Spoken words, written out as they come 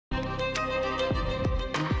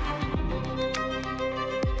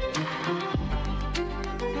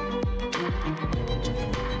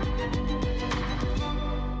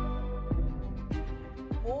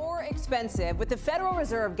expensive, with the Federal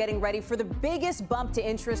Reserve getting ready for the biggest bump to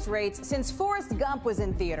interest rates since Forrest Gump was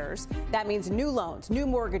in theaters. That means new loans, new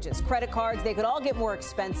mortgages, credit cards, they could all get more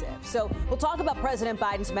expensive. So we'll talk about President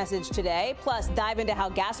Biden's message today, plus dive into how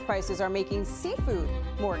gas prices are making seafood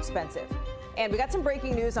more expensive. And we got some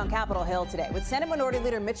breaking news on Capitol Hill today, with Senate Minority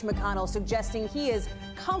Leader Mitch McConnell suggesting he is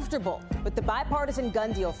comfortable with the bipartisan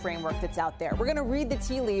gun deal framework that's out there. We're going to read the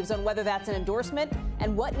tea leaves on whether that's an endorsement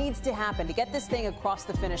and what needs to happen to get this thing across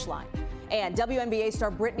the finish line. And WNBA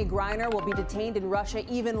star Brittany Griner will be detained in Russia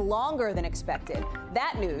even longer than expected.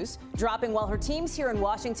 That news dropping while her team's here in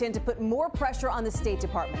Washington to put more pressure on the State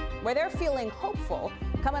Department, where they're feeling hopeful,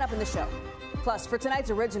 coming up in the show. Plus, for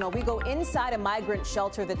tonight's original, we go inside a migrant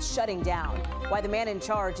shelter that's shutting down, why the man in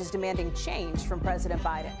charge is demanding change from President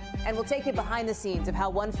Biden. And we'll take you behind the scenes of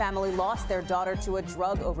how one family lost their daughter to a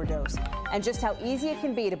drug overdose, and just how easy it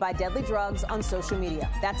can be to buy deadly drugs on social media.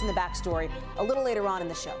 That's in the backstory a little later on in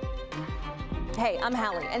the show. Hey, I'm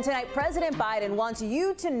Hallie, and tonight President Biden wants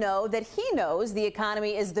you to know that he knows the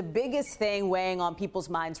economy is the biggest thing weighing on people's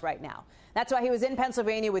minds right now. That's why he was in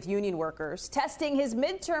Pennsylvania with union workers, testing his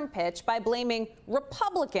midterm pitch by blaming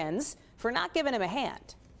Republicans for not giving him a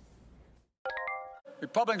hand.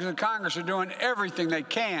 Republicans in Congress are doing everything they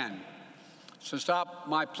can to stop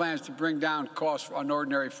my plans to bring down costs on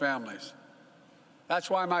ordinary families. That's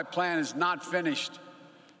why my plan is not finished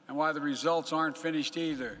and why the results aren't finished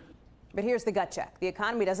either. But here's the gut check. The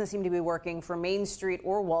economy doesn't seem to be working for Main Street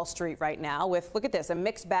or Wall Street right now with, look at this, a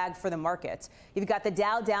mixed bag for the markets. You've got the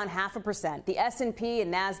Dow down 0.5%, the S&P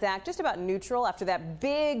and NASDAQ just about neutral after that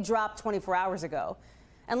big drop 24 hours ago.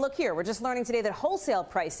 And look here, we're just learning today that wholesale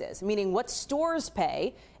prices, meaning what stores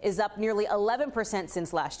pay, is up nearly 11%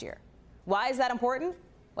 since last year. Why is that important?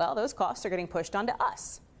 Well, those costs are getting pushed onto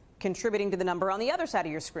us, contributing to the number on the other side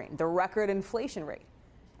of your screen, the record inflation rate.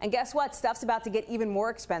 And guess what? Stuff's about to get even more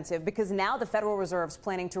expensive because now the Federal Reserve's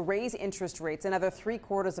planning to raise interest rates another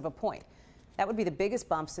 0.75 of a point. That would be the biggest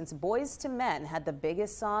bump since Boyz II Men had the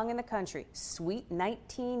biggest song in the country, Sweet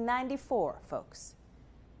 1994, folks.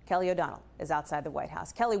 Kelly O'Donnell is outside the White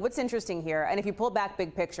House. Kelly, what's interesting here, and if you pull back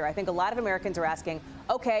big picture, I think a lot of Americans are asking,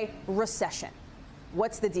 okay, recession.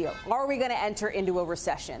 What's the deal? Are we going to enter into a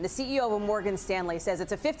recession? The CEO of Morgan Stanley says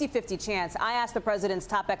it's a 50-50 chance. I asked the president's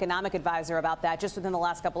top economic advisor about that just within the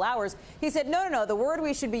last couple hours. He said, no, the word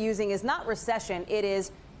we should be using is not recession, it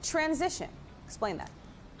is transition. Explain that.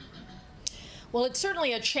 Well, it's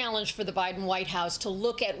certainly a challenge for the Biden White House to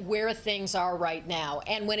look at where things are right now.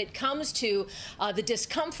 And when it comes to the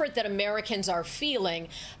discomfort that Americans are feeling,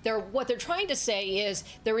 what they're trying to say is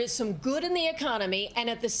there is some good in the economy, and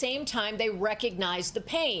at the same time, they recognize the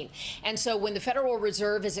pain. And so when the Federal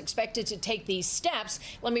Reserve is expected to take these steps,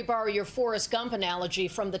 let me borrow your Forrest Gump analogy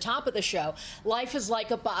from the top of the show. Life is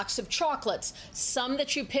like a box of chocolates. Some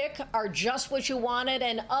that you pick are just what you wanted,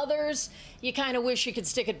 and others you kind of wish you could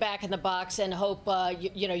stick it back in the box and hope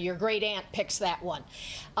your great aunt picks that one.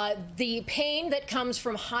 The pain that comes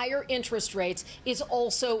from higher interest rates is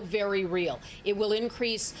also very real. It will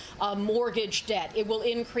increase mortgage debt. It will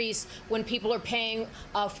increase when people are paying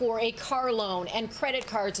for a car loan and credit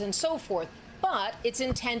cards and so forth. But it's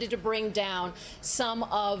intended to bring down some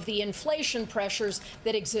of the inflation pressures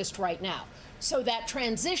that exist right now. So that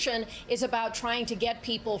transition is about trying to get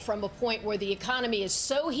people from a point where the economy is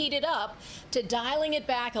so heated up to dialing it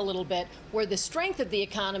back a little bit, where the strength of the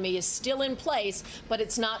economy is still in place, but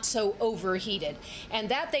it's not so overheated. And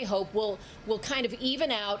that, they hope, will kind of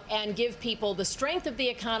even out and give people the strength of the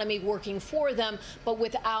economy working for them, but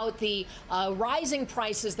without the rising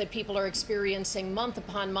prices that people are experiencing month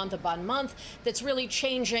upon month upon month, that's really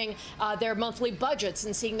changing their monthly budgets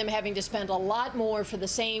and seeing them having to spend a lot more for the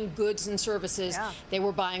same goods and services they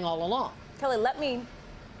were buying all along. Kelly, let me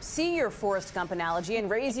see your Forrest Gump analogy and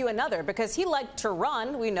raise you another, because he liked to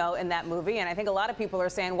run, we know, in that movie. And I think a lot of people are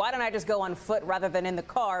saying, why don't I just go on foot rather than in the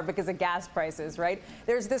car because of gas prices, right?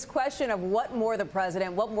 There's this question of what more the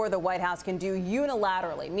president, what more the White House can do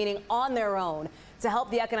unilaterally, meaning on their own, to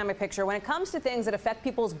help the economic picture when it comes to things that affect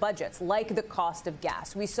people's budgets, like the cost of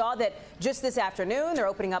gas. We saw that just this afternoon, they're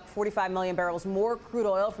opening up 45 million barrels more crude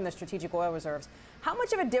oil from the strategic oil reserves. How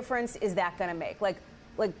much of a difference is that going to make?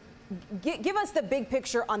 Give us the big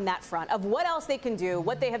picture on that front of what else they can do,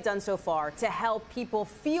 what they have done so far to help people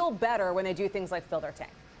feel better when they do things like fill their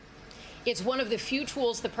tank. It's one of the few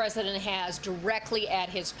tools the president has directly at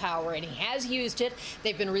his power, and he has used it.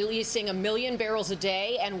 They've been releasing 1 million barrels a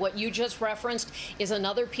day, and what you just referenced is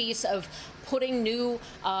another piece of putting new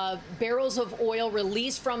barrels of oil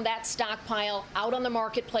released from that stockpile out on the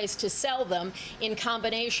marketplace to sell them in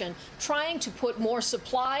combination, trying to put more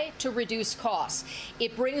supply to reduce costs.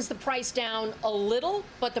 It brings the price down a little,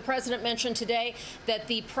 but the president mentioned today that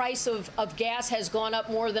the price of gas has gone up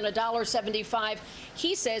more than $1.75,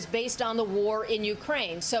 he says, based on the war in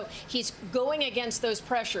Ukraine. So he's going against those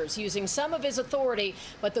pressures, using some of his authority,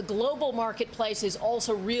 but the global marketplace is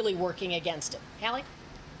also really working against it. Hallie?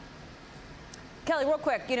 Kelly, real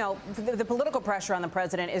quick, you know, the political pressure on the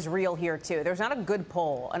president is real here, too. There's not a good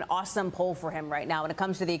poll, an awesome poll for him right now when it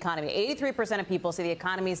comes to the economy. 83% of people say the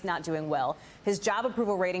economy is not doing well. His job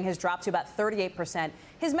approval rating has dropped to about 38%.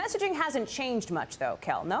 His messaging hasn't changed much, though,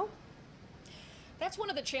 Kel, no? That's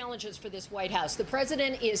one of the challenges for this White House. The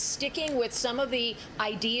president is sticking with some of the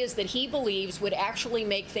ideas that he believes would actually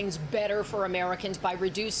make things better for Americans by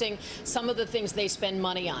reducing some of the things they spend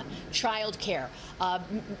money on. Child care,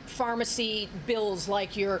 pharmacy bills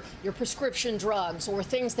like your prescription drugs, or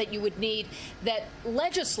things that you would need that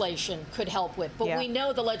legislation could help with. But we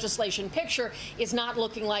know the legislation picture is not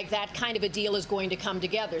looking like that kind of a deal is going to come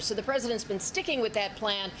together. So the president's been sticking with that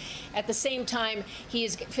plan. At the same time, he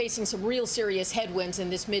is facing some real serious headwinds in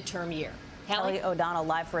this midterm year. Kelly O'Donnell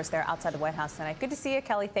live for us there outside the White House tonight. Good to see you,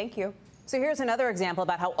 Kelly. Thank you. So here's another example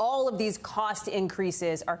about how all of these cost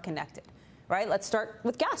increases are connected, right? Let's start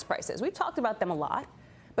with gas prices. We've talked about them a lot,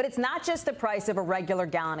 but it's not just the price of a regular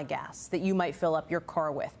gallon of gas that you might fill up your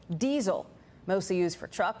car with. Diesel, mostly used for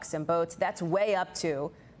trucks and boats, that's way up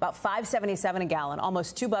to about $5.77 a gallon,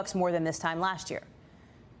 almost $2 more than this time last year.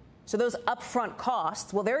 So those upfront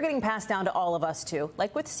costs, well, they're getting passed down to all of us, too,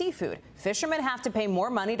 like with seafood. Fishermen have to pay more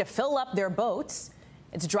money to fill up their boats.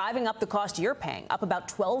 It's driving up the cost you're paying, up about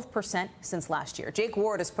 12% since last year. Jake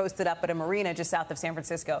Ward is posted up at a marina just south of San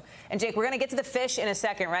Francisco. And, Jake, we're going to get to the fish in a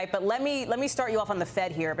second, right? But let me start you off on the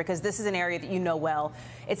Fed here, because this is an area that you know well.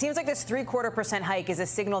 It seems like this 0.75% hike is a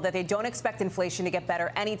signal that they don't expect inflation to get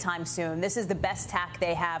better anytime soon. This is the best tack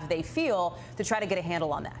they have, they feel, to try to get a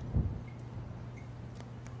handle on that.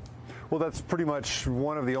 Well, that's pretty much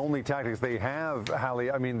one of the only tactics they have,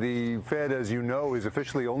 Hallie. I mean, the Fed, as you know, is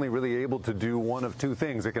officially only really able to do one of two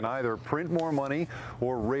things. It can either print more money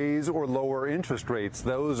or raise or lower interest rates.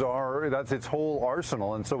 That's its whole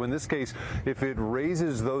arsenal. And so in this case, if it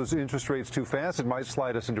raises those interest rates too fast, it might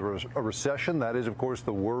slide us into a recession. That is, of course,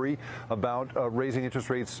 the worry about raising interest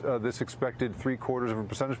rates, this expected 0.75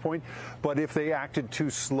 percentage point. But if they acted too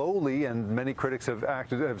slowly, and many critics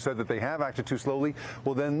have said that they have acted too slowly,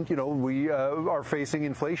 well, then, you know, we are facing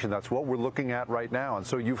inflation. That's what we're looking at right now. And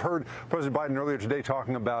so you've heard President Biden earlier today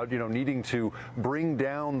talking about, you know, needing to bring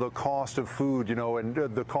down the cost of food, you know, and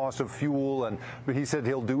the cost of fuel. And he said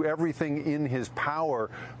he'll do everything in his power.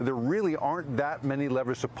 There really aren't that many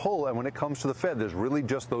levers to pull. And when it comes to the Fed, there's really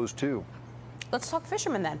just those two. Let's talk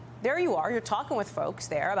fishermen then. There you are. You're talking with folks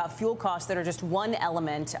there about fuel costs that are just one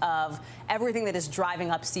element of everything that is driving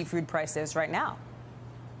up seafood prices right now.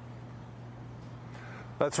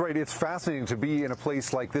 That's right. It's fascinating to be in a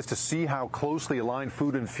place like this to see how closely aligned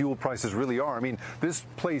food and fuel prices really are. I mean, this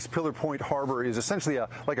place, Pillar Point Harbor, is essentially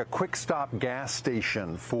like a quick stop gas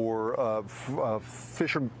station for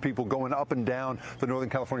fisher people going up and down the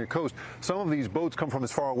Northern California coast. Some of these boats come from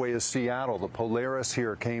as far away as Seattle. The Polaris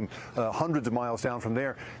here came hundreds of miles down from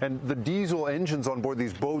there. And the diesel engines on board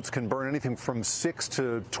these boats can burn anything from 6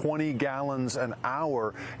 to 20 gallons an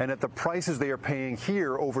hour. And at the prices they are paying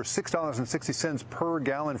here, over $6.60 per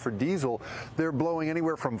gallon for diesel, they're blowing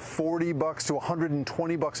anywhere from $40 to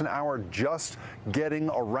 $120 an hour just getting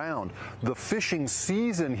around. The fishing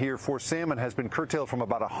season here for salmon has been curtailed from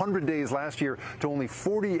about 100 days last year to only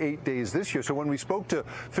 48 days this year. So when we spoke to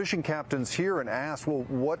fishing captains here and asked, well,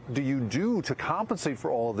 what do you do to compensate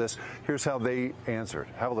for all of this? Here's how they answered.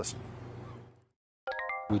 Have a listen.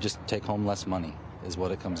 We just take home less money is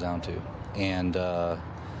what it comes down to. And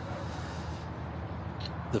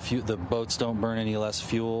the boats don't burn any less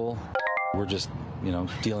fuel. We're just, you know,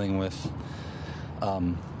 dealing with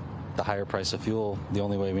the higher price of fuel the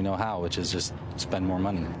only way we know how, which is just spend more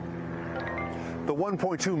money. The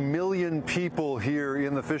 1.2 million people here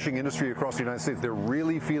in the fishing industry across the United States, they're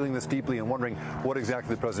really feeling this deeply and wondering what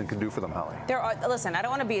exactly the president can do for them, Hallie. Listen, I don't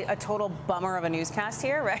want to be a total bummer of a newscast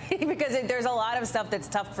here, right? Because there's a lot of stuff that's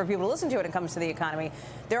tough for people to listen to when it comes to the economy.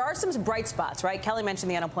 There are some bright spots, right? Kelly mentioned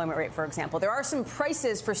the unemployment rate, for example. There are some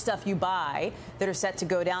prices for stuff you buy that are set to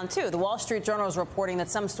go down, too. The Wall Street Journal is reporting that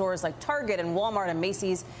some stores like Target and Walmart and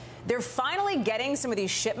Macy's, they're finally getting some of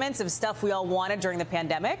these shipments of stuff we all wanted during the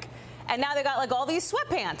pandemic. And now they got like all these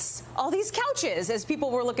sweatpants, all these couches, as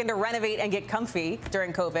people were looking to renovate and get comfy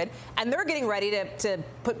during COVID. And they're getting ready to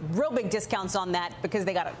put real big discounts on that because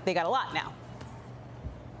they got a lot now.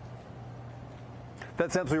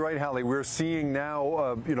 That's absolutely right, Hallie. We're seeing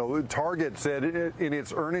now, Target said in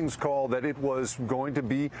its earnings call that it was going to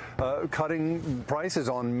be cutting prices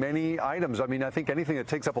on many items. I mean, I think anything that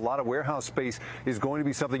takes up a lot of warehouse space is going to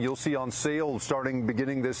be something you'll see on sale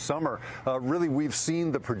beginning this summer. Really, we've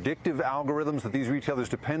seen the predictive algorithms that these retailers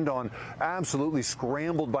depend on absolutely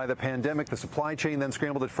scrambled by the pandemic. The supply chain then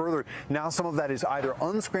scrambled it further. Now some of that is either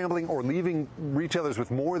unscrambling or leaving retailers with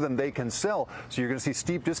more than they can sell. So you're going to see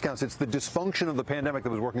steep discounts. It's the dysfunction of the pandemic that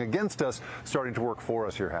was working against us starting to work for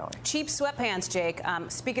us here, Hallie. Cheap sweatpants, Jake.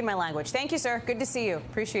 Speaking my language. Thank you, sir. Good to see you.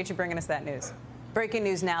 Appreciate you bringing us that news. Breaking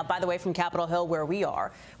news now, by the way, from Capitol Hill, where we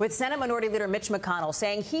are, with Senate Minority Leader Mitch McConnell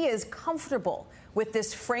saying he is comfortable with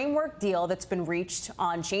this framework deal that's been reached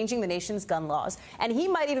on changing the nation's gun laws, and he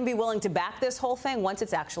might even be willing to back this whole thing once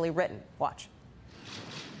it's actually written. Watch.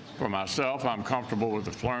 For myself, I'm comfortable with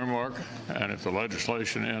the framework, and if the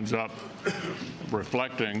legislation ends up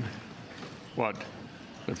reflecting what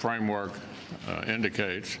the framework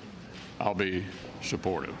indicates, I'll be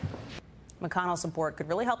supportive. McConnell's support could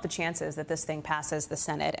really help the chances that this thing passes the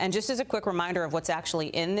Senate. And just as a quick reminder of what's actually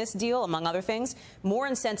in this deal, among other things, more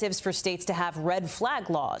incentives for states to have red flag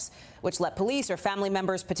laws, which let police or family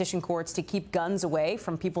members petition courts to keep guns away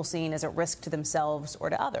from people seen as at risk to themselves or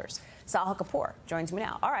to others. Sahil Kapoor joins me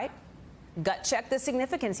now. All right. Gut check the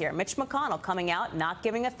significance here. Mitch McConnell coming out, not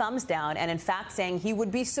giving a thumbs down, and in fact saying he would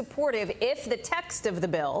be supportive if the text of the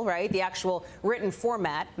bill, right, the actual written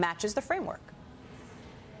format, matches the framework.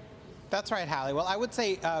 That's right, Hallie. Well, I would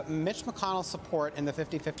say Mitch McConnell's support in the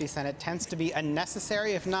 50-50 Senate tends to be a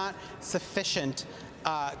necessary, if not sufficient,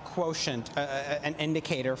 quotient, an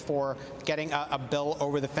indicator for getting a bill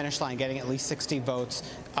over the finish line, getting at least 60 votes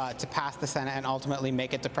to pass the Senate and ultimately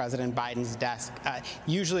make it to President Biden's desk.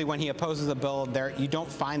 Usually when he opposes a bill, you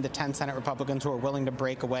don't find the 10 Senate Republicans who are willing to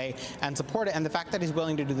break away and support it. And the fact that he's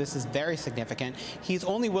willing to do this is very significant. He's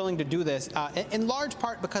only willing to do this in large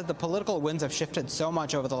part because the political winds have shifted so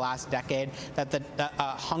much over the last decade that the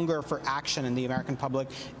hunger for action in the American public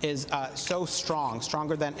is so strong,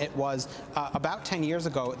 stronger than it was about 10 years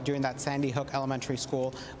ago during that Sandy Hook Elementary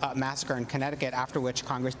School massacre in Connecticut, after which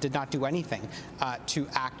Congress did not do anything to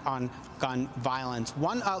act on gun violence.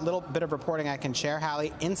 One little bit of reporting I can share,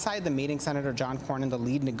 Hallie. Inside the meeting, Senator John Cornyn, the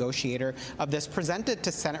lead negotiator of this, presented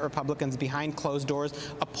to Senate Republicans behind closed doors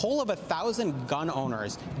a poll of 1,000 gun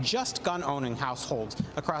owners, just gun-owning households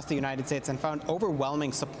across the United States, and found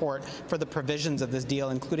overwhelming support for the provisions of this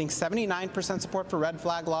deal, including 79% support for red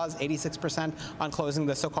flag laws, 86% on closing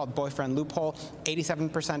the so-called boyfriend loophole,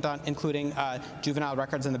 87% on including juvenile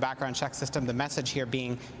records in the background check system. The message here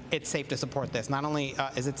being it's safe to support this. Not only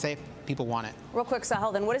is it safe, people want it. Real quick,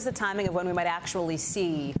 Sahil, then what is the timing of when we might actually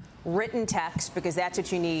see written text? Because that's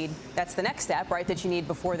what you need. That's the next step, right, that you need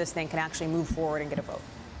before this thing can actually move forward and get a vote.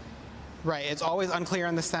 Right. It's always unclear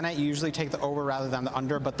in the Senate. You usually take the over rather than the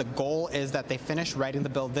under, but the goal is that they finish writing the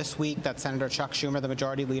bill this week, that Senator Chuck Schumer, the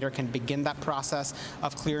majority leader, can begin that process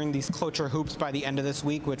of clearing these cloture hoops by the end of this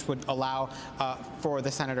week, which would allow for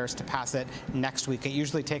the senators to pass it next week. It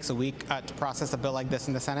usually takes a week to process a bill like this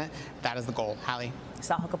in the Senate. That is the goal. Hallie.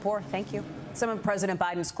 Sahil Kapoor, thank you. Some of President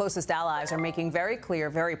Biden's closest allies are making very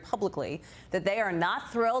clear, very publicly, that they are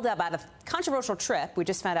not thrilled about a controversial trip we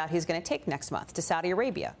just found out he's going to take next month to Saudi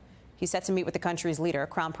Arabia. He's set to meet with the country's leader,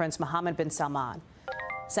 Crown Prince Mohammed bin Salman.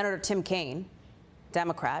 Senator Tim Kaine,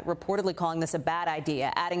 Democrat, reportedly calling this a bad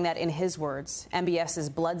idea, adding that, in his words, MBS's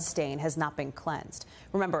blood stain has not been cleansed.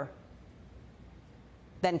 Remember,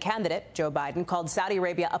 then candidate Joe Biden called Saudi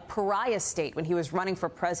Arabia a pariah state when he was running for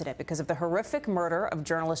president because of the horrific murder of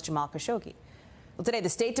journalist Jamal Khashoggi. Well, today, the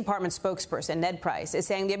State Department spokesperson, Ned Price, is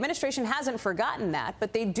saying the administration hasn't forgotten that,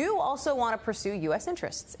 but they do also want to pursue U.S.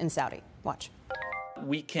 interests in Saudi. Watch.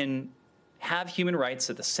 We can have human rights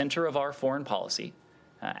at the center of our foreign policy,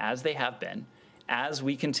 as they have been, as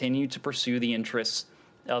we continue to pursue the interests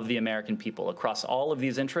of the American people across all of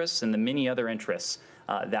these interests and the many other interests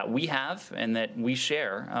that we have and that we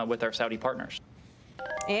share with our Saudi partners.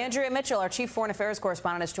 Andrea Mitchell, our chief foreign affairs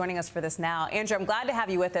correspondent, is joining us for this now. Andrea, I'm glad to have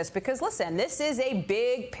you with us because, listen, this is a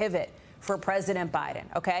big pivot for President Biden,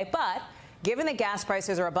 okay? But given that gas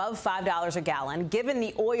prices are above $5 a gallon, given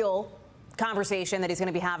the oil conversation that he's going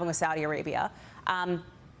to be having with Saudi Arabia,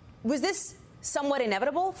 was this somewhat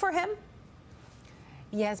inevitable for him?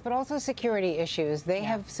 Yes, but also security issues. They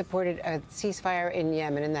have supported a ceasefire in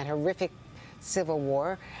Yemen in that horrific civil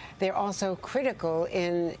war. They're also critical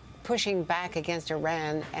in pushing back against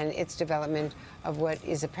Iran and its development of what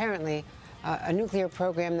is apparently a nuclear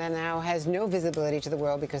program that now has no visibility to the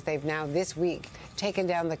world because they've now this week taken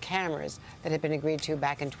down the cameras that had been agreed to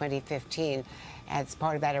back in 2015 as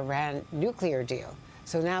part of that Iran nuclear deal.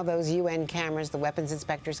 So now those UN cameras, the weapons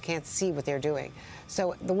inspectors, can't see what they're doing.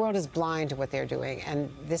 So the world is blind to what they're doing. And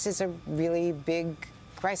this is a really big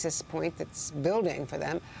crisis point that's building for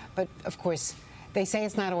them. But, of course, they say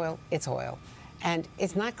it's not oil, it's oil. And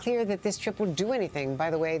it's not clear that this trip will do anything. By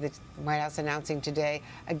the way, the White House announcing today,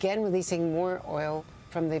 again, releasing more oil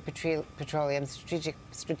from the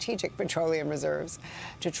strategic petroleum reserves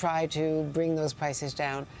to try to bring those prices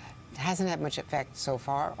down. It hasn't had much effect so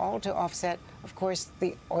far, all to offset, of course,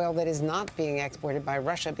 the oil that is not being exported by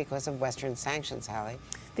Russia because of Western sanctions, Hallie.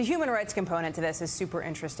 The human rights component to this is super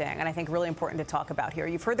interesting and I think really important to talk about here.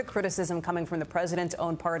 You've heard the criticism coming from the president's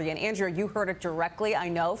own party. And Andrew, you heard it directly, I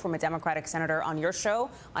know, from a Democratic senator on your show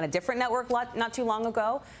on a different network not too long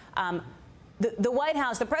ago. The White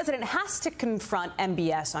House, the president has to confront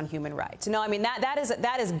MBS on human rights. No, I mean, that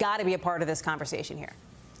has got to be a part of this conversation here.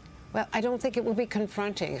 Well, I don't think it will be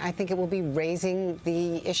confronting. I think it will be raising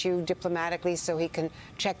the issue diplomatically so he can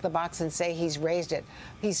check the box and say he's raised it.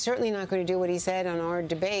 He's certainly not going to do what he said on our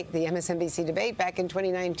debate, the MSNBC debate back in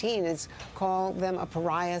 2019, is call them a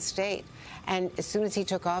pariah state. And as soon as he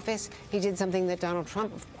took office, he did something that Donald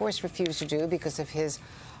Trump, of course, refused to do because of his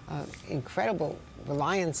incredible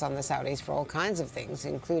reliance on the Saudis for all kinds of things,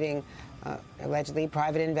 including allegedly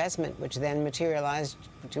private investment, which then materialized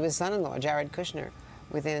to his son-in-law, Jared Kushner.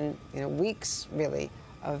 Within weeks, really,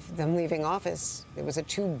 of them leaving office, there was a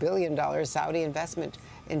 $2 billion Saudi investment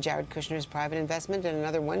in Jared Kushner's private investment and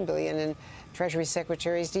another $1 billion in Treasury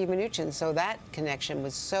Secretary Steve Mnuchin. So that connection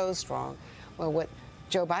was so strong. Well, what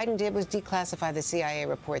Joe Biden did was declassify the CIA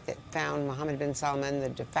report that found Mohammed bin Salman, the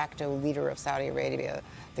de facto leader of Saudi Arabia,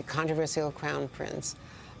 the controversial crown prince,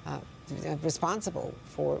 responsible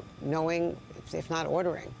for knowing, if not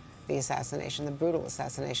ordering, the assassination, the brutal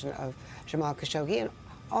assassination of Jamal Khashoggi, and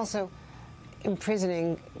also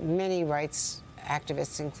imprisoning many rights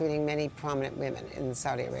activists, including many prominent women in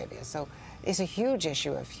Saudi Arabia. So it's a huge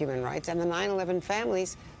issue of human rights, and the 9/11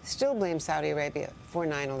 families still blame Saudi Arabia for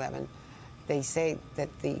 9/11. They say that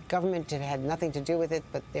the government had nothing to do with it,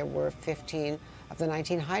 but there were 15 of the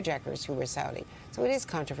 19 hijackers who were Saudi. So it is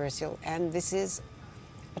controversial, and this is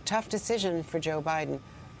a tough decision for Joe Biden,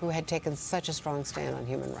 who had taken such a strong stand on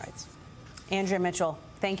human rights. Andrea Mitchell,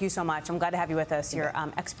 thank you so much. I'm glad to have you with us. Your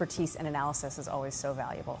expertise and analysis is always so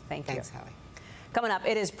valuable. Thank you. Thanks, Hallie. Coming up,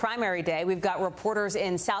 it is primary day. We've got reporters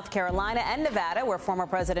in South Carolina and Nevada, where former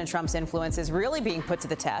President Trump's influence is really being put to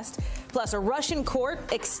the test. Plus, a Russian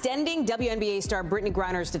court extending WNBA star Brittany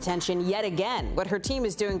Griner's detention yet again. What her team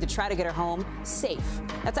is doing to try to get her home safe.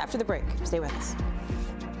 That's after the break. Stay with us.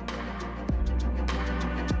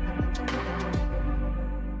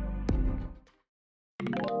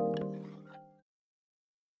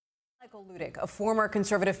 A former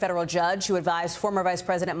conservative federal judge who advised former Vice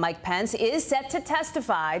President Mike Pence is set to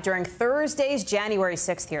testify during Thursday's January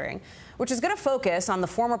 6th hearing, which is going to focus on the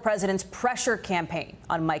former president's pressure campaign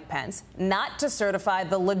on Mike Pence not to certify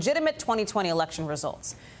the legitimate 2020 election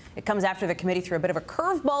results. It comes after the committee threw a bit of a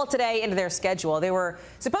curveball today into their schedule. They were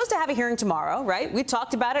supposed to have a hearing tomorrow, right? We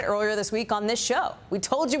talked about it earlier this week on this show. We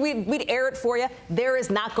told you we'd air it for you. There is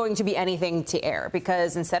not going to be anything to air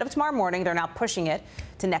because instead of tomorrow morning, they're now pushing it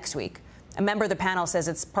to next week. A member of the panel says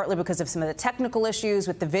it's partly because of some of the technical issues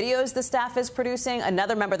with the videos the staff is producing.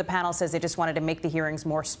 Another member of the panel says they just wanted to make the hearings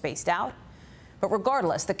more spaced out. But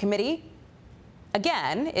regardless, the committee,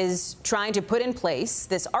 again, is trying to put in place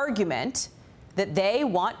this argument that they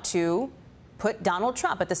want to put Donald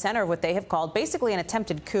Trump at the center of what they have called basically an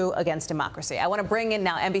attempted coup against democracy. I want to bring in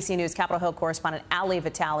now NBC News Capitol Hill correspondent Hallie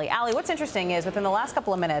Vitale. Hallie, what's interesting is within the last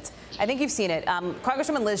couple of minutes, I think you've seen it,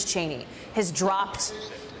 Congresswoman Liz Cheney has dropped.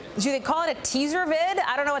 Do they call it a teaser vid?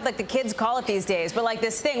 I don't know what the kids call it these days, but like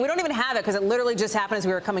this thing, we don't even have it because it literally just happened as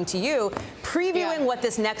we were coming to you, previewing what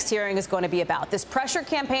this next hearing is going to be about. This pressure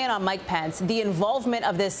campaign on Mike Pence, the involvement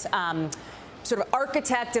of this sort of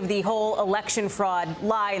architect of the whole election fraud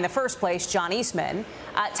lie in the first place, John Eastman.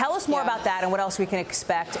 Tell us more about that and what else we can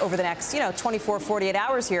expect over the next, 24, 48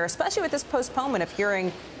 hours here, especially with this postponement of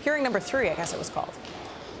hearing number 3, I guess it was called.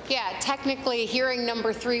 Yeah, technically, hearing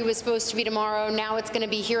number 3 was supposed to be tomorrow. Now it's going to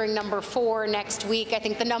be hearing number 4 next week. I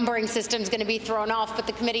think the numbering system is going to be thrown off, but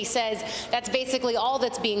the committee says that's basically all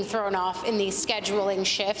that's being thrown off in these scheduling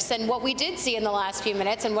shifts. And what we did see in the last few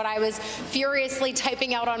minutes, and what I was furiously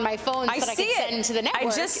typing out on my phone so that I could send to the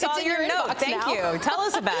network. I just saw your note. Thank you. Tell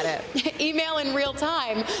us about it. Email in real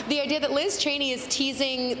time. The idea that Liz Cheney is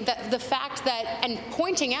teasing the fact that, and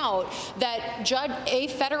pointing out that a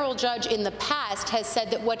federal judge in the past has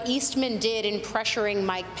said that what what Eastman did in pressuring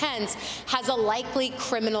Mike Pence has a likely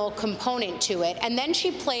criminal component to it. And then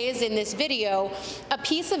she plays in this video a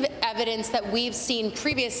piece of evidence that we've seen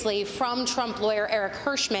previously from Trump lawyer Eric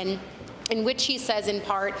Hirschman, in which he says in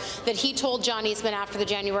part that he told John Eastman after the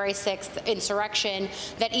January 6th insurrection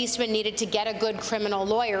that Eastman needed to get a good criminal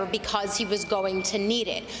lawyer because he was going to need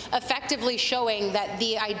it, effectively showing that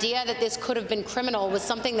the idea that this could have been criminal was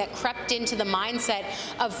something that crept into the mindset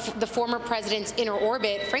of the former president's inner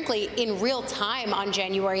orbit, frankly, in real time on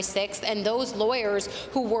January 6th, and those lawyers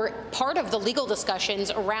who were part of the legal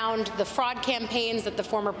discussions around the fraud campaigns that the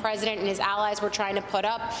former president and his allies were trying to put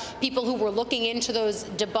up, people who were looking into those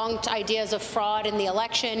debunked ideas of fraud in the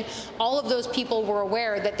election. All of those people were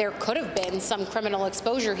aware that there could have been some criminal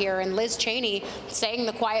exposure here, and Liz Cheney saying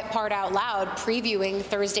the quiet part out loud, previewing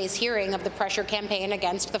Thursday's hearing of the pressure campaign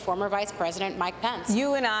against the former Vice President Mike Pence.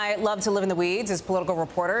 You and I love to live in the weeds as political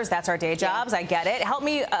reporters. That's our day jobs. Yeah. I get it. Help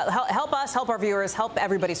me, help us, help our viewers, help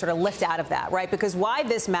everybody sort of lift out of that, right? Because why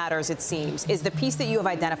this matters, it seems, is the piece that you have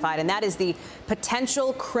identified, and that is the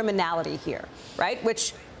potential criminality here, right?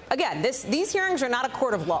 Which, again, these hearings are not a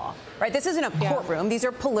court of law, right? This isn't a courtroom. These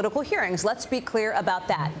are political hearings. Let's be clear about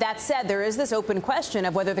that. That said, there is this open question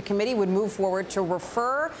of whether the committee would move forward to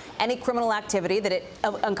refer any criminal activity that it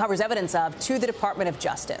uncovers evidence of to the Department of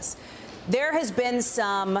Justice. There has been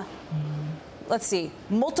some, let's see,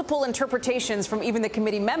 multiple interpretations from even the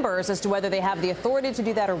committee members as to whether they have the authority to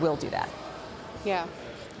do that or will do that. Yeah.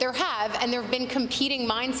 There have, and there have been competing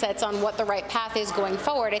mindsets on what the right path is going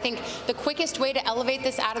forward. I think the quickest way to elevate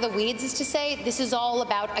this out of the weeds is to say this is all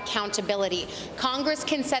about accountability. Congress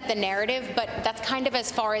can set the narrative, but that's kind of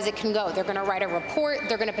as far as it can go. They're going to write a report.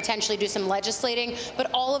 They're going to potentially do some legislating. But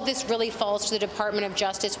all of this really falls to the Department of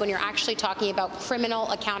Justice when you're actually talking about criminal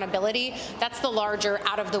accountability. That's the larger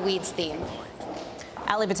out-of-the-weeds theme.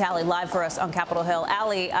 Hallie Vitale, live for us on Capitol Hill.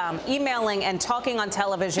 Hallie, emailing and talking on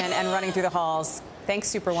television and running through the halls. Thanks,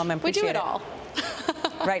 Superwoman. Appreciate we do it all.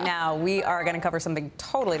 Right now, we are going to cover something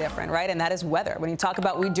totally different, right? And that is weather. When you talk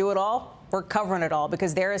about we do it all, we're covering it all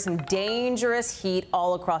because there is some dangerous heat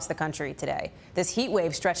all across the country today. This heat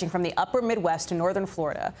wave stretching from the upper Midwest to northern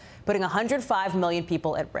Florida, putting 105 million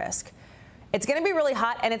people at risk. It's going to be really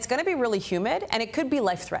hot, and it's going to be really humid, and it could be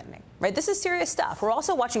life-threatening, right? This is serious stuff. We're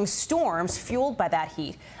also watching storms fueled by that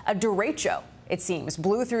heat. A derecho, it seems,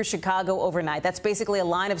 blew through Chicago overnight. That's basically a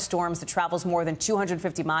line of storms that travels more than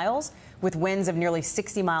 250 miles with winds of nearly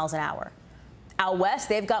 60 miles an hour. Out west,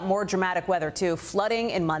 they've got more dramatic weather, too. Flooding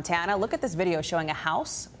in Montana. Look at this video showing a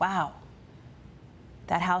house. Wow.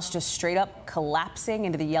 That house just straight up collapsing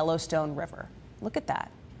into the Yellowstone River. Look at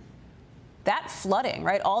that. That flooding,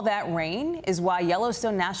 right, all that rain is why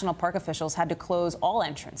Yellowstone National Park officials had to close all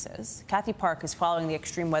entrances. Kathy Park is following the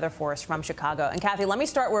extreme weather for us from Chicago. And Kathy, let me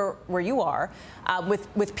start where you are,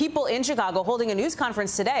 with people in Chicago holding a news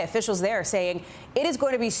conference today, officials there saying it is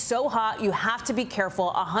going to be so hot, you have to be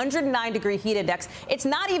careful, 109-degree heat index. It's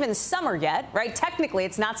not even summer yet, right? Technically,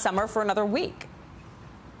 it's not summer for another week.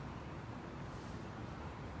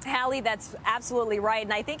 Hallie, that's absolutely right.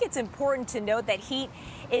 And I think it's important to note that heat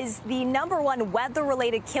is the #1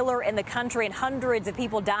 weather-related killer in the country, and hundreds of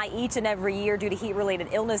people die each and every year due to heat-related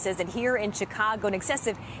illnesses. And here in Chicago, an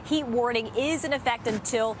excessive heat warning is in effect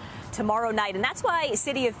until tomorrow night. And that's why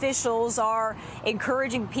city officials are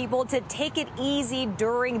encouraging people to take it easy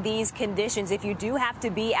during these conditions. If you do have to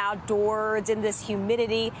be outdoors in this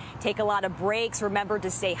humidity, take a lot of breaks. Remember to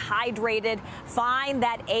stay hydrated. Find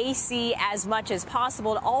that AC as much as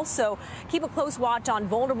possible. And also keep a close watch on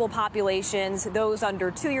vulnerable populations, those under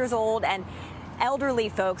 2 years old and elderly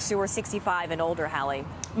folks who are 65 and older, Hallie.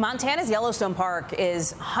 Montana's Yellowstone Park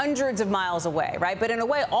is hundreds of miles away, right? But in a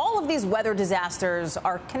way, all of these weather disasters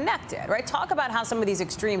are connected, right? Talk about how some of these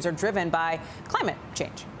extremes are driven by climate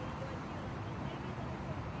change.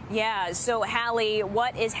 Yeah, so Hallie,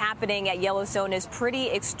 what is happening at Yellowstone is pretty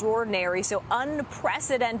extraordinary. So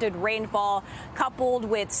unprecedented rainfall coupled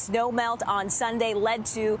with snowmelt on Sunday led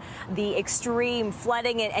to the extreme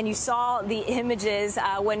flooding. And you saw the images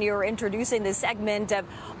when you were introducing this segment of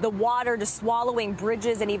the water just swallowing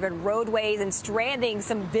bridges and even roadways and stranding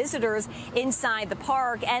some visitors inside the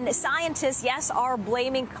park. And scientists, yes, are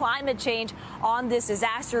blaming climate change on this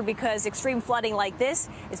disaster because extreme flooding like this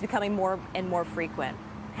is becoming more and more frequent.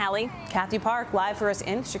 Hallie? Kathy Park, live for us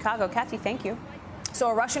in Chicago. Kathy, thank you. So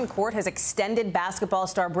a Russian court has extended basketball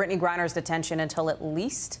star Brittany Griner's detention until at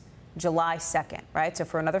least July 2nd, right? So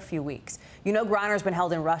for another few weeks. You know, Griner's been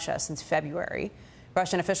held in Russia since February.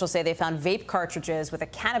 Russian officials say they found vape cartridges with a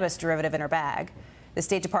cannabis derivative in her bag. The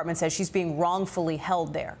State Department says she's being wrongfully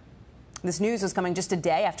held there. This news was coming just a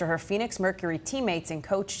day after her Phoenix Mercury teammates and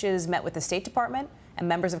coaches met with the State Department and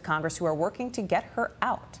members of Congress who are working to get her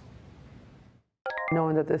out.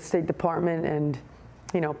 Knowing that the State Department and,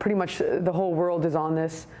 pretty much the whole world is on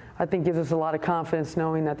this, I think gives us a lot of confidence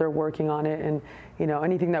knowing that they're working on it. And,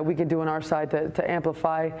 anything that we can do on our side to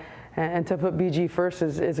amplify and to put BG first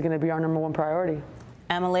is going to be our #1 priority.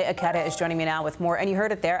 Emily Aketa is joining me now with more. And you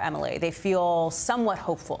heard it there, Emily. They feel somewhat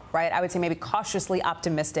hopeful, right? I would say maybe cautiously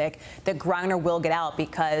optimistic that Griner will get out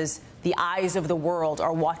because the eyes of the world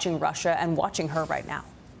are watching Russia and watching her right now.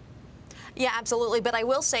 Yeah, absolutely. But I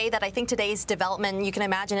will say that I think today's development, you can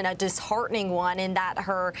imagine, a disheartening one in that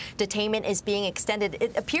her detainment is being extended.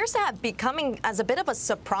 It appears to have becoming as a bit of a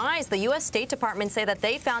surprise. The U.S. State Department say that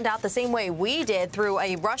they found out the same way we did through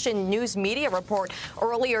a Russian news media report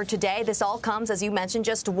earlier today. This all comes, as you mentioned,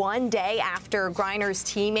 just one day after Griner's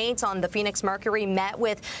teammates on the Phoenix Mercury met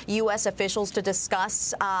with U.S. officials to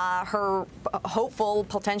discuss her hopeful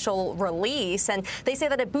potential release. And they say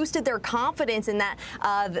that it boosted their confidence in that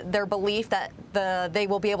their belief that they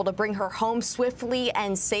will be able to bring her home swiftly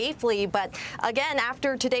and safely. But again,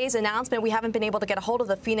 after today's announcement, we haven't been able to get a hold of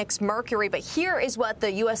the Phoenix Mercury. But here is what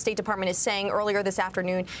the U.S. State Department is saying earlier this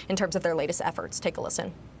afternoon in terms of their latest efforts. Take a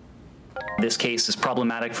listen. This case is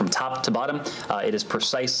problematic from top to bottom. It is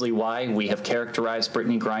precisely why we have characterized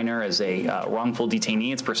Brittany Griner as a wrongful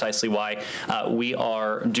detainee. It's precisely why we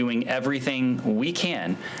are doing everything we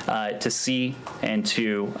can to see and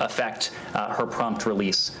to effect her prompt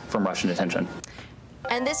release from Russian detention.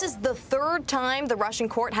 And this is the third time the Russian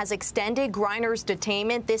court has extended Griner's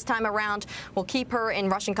detainment. This time around, will keep her in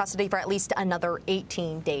Russian custody for at least another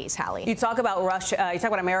 18 days, Hallie. You talk about Russia. You talk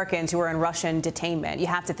about Americans who are in Russian detainment. You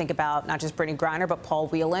have to think about not just Brittany Griner, but Paul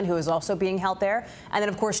Whelan, who is also being held there. And then,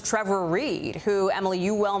 of course, Trevor Reed, who, Emily,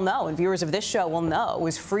 you well know, and viewers of this show will know,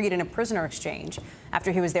 was freed in a prisoner exchange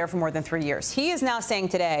after he was there for more than 3 years. He is now saying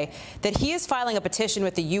today that he is filing a petition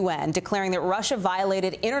with the UN declaring that Russia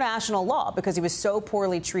violated international law because he was so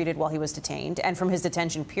poorly treated while he was detained and from his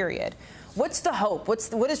detention period. What's the hope? What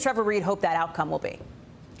does Trevor Reed hope that outcome will be?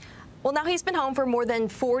 Well, now he's been home for more than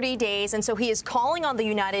 40 days, and so he is calling on the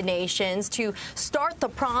United Nations to start the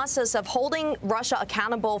process of holding Russia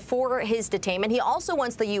accountable for his detainment. He also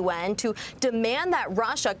wants the UN to demand that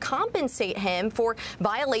Russia compensate him for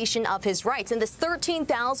violation of his rights. In this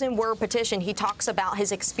 13,000-word petition, he talks about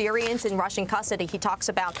his experience in Russian custody. He talks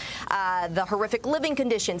about the horrific living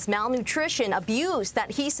conditions, malnutrition, abuse that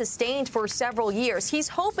he sustained for several years. He's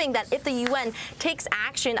hoping that if the UN takes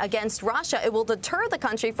action against Russia, it will deter the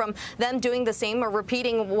country from them doing the same or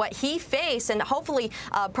repeating what he faced, and hopefully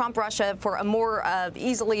prompt Russia for a more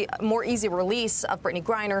easy release of Brittany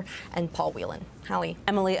Griner and Paul Whelan. Hallie.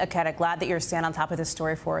 Emily Aketa, glad that you're staying on top of this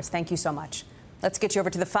story for us. Thank you so much. Let's get you over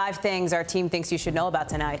to the 5 things our team thinks you should know about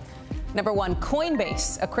tonight. Number 1,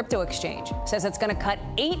 Coinbase, a crypto exchange, says it's going to cut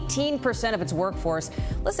 18% of its workforce.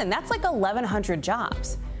 Listen, that's like 1,100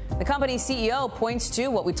 jobs. The company's CEO points to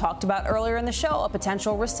what we talked about earlier in the show, a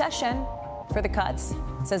potential recession for the cuts.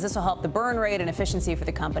 Says this will help the burn rate and efficiency for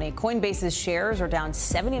the company. Coinbase's shares are down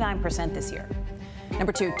 79% this year.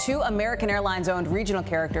 Number 2, 2 American Airlines-owned regional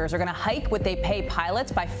carriers are going to hike what they pay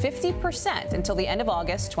pilots by 50% until the end of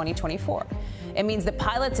August 2024. It means that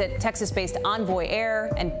pilots at Texas-based Envoy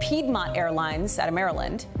Air and Piedmont Airlines out of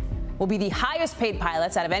Maryland will be the highest paid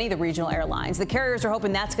pilots out of any of the regional airlines. The carriers are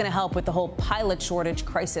hoping that's going to help with the whole pilot shortage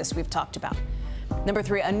crisis we've talked about. Number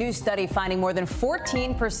 3, a new study finding more than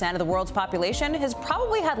 14% of the world's population has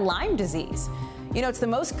probably had Lyme disease. You know, it's the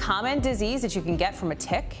most common disease that you can get from a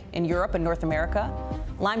tick in Europe and North America.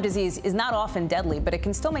 Lyme disease is not often deadly, but it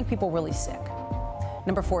can still make people really sick.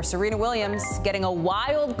 Number 4, Serena Williams getting a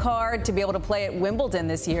wild card to be able to play at Wimbledon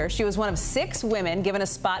this year. She was one of 6 women given a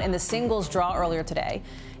spot in the singles draw earlier today.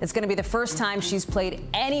 It's going to be the first time she's played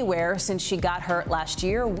anywhere since she got hurt last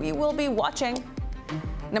year. We will be watching.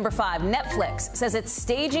 Number 5, Netflix says it's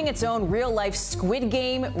staging its own real-life Squid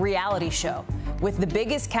Game reality show with the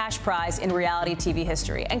biggest cash prize in reality TV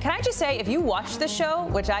history. And can I just say, if you watch the show,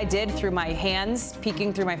 which I did through my hands,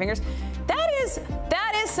 peeking through my fingers, that is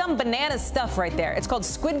some bananas stuff right there. It's called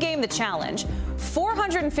Squid Game: The Challenge.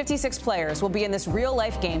 456 players will be in this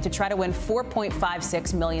real-life game to try to win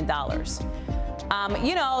 $4.56 million.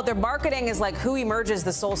 You know, their marketing is like who emerges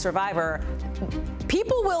the sole survivor.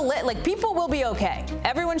 People will be okay.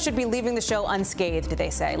 Everyone should be leaving the show unscathed, they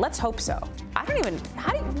say. Let's hope so.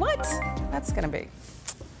 What? That's going to be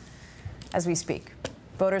as we speak.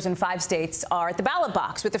 Voters in 5 states are at the ballot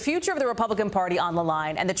box with the future of the Republican Party on the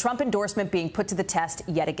line and the Trump endorsement being put to the test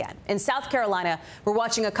yet again. In South Carolina, we're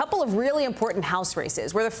watching a couple of really important House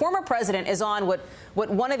races where the former president is on what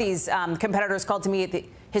one of these competitors called to me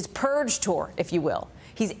his purge tour, if you will.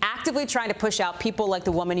 He's actively trying to push out people like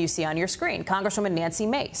the woman you see on your screen, Congresswoman Nancy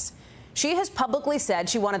Mace. She has publicly said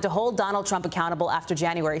she wanted to hold Donald Trump accountable after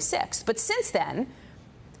January 6th. But since then,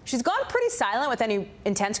 she's gone pretty silent with any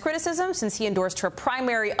intense criticism since he endorsed her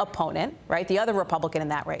primary opponent, right, the other Republican in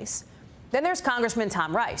that race. Then there's Congressman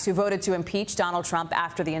Tom Rice, who voted to impeach Donald Trump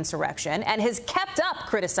after the insurrection and has kept up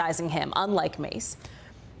criticizing him, unlike Mace.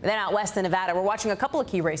 Then out west in Nevada, we're watching a couple of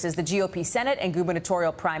key races, the GOP Senate and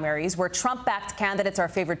gubernatorial primaries, where Trump-backed candidates are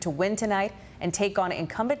favored to win tonight and take on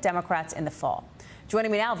incumbent Democrats in the fall.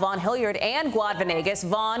 Joining me now, Vaughn Hilliard and Guad Venegas.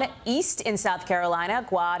 Vaughn, east in South Carolina,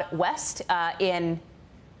 Guad, west in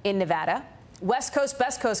Nevada. West Coast,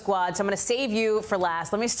 Best Coast, Guad. So I'm going to save you for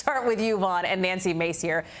last. Let me start with you, Vaughn, and Nancy Mace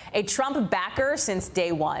here. A Trump backer since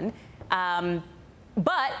day one,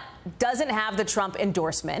 but doesn't have the Trump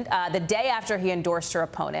endorsement. The day after he endorsed her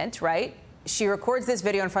opponent, right? She records this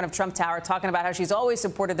video in front of Trump Tower talking about how she's always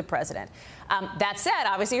supported the president. That said,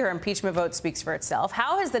 obviously her impeachment vote speaks for itself.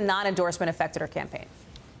 How has the non-endorsement affected her campaign?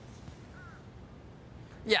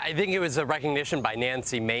 Yeah, I think it was a recognition by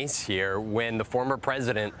Nancy Mace here when the former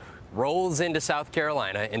president rolls into South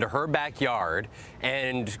Carolina, into her backyard,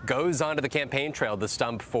 and goes onto the campaign trail to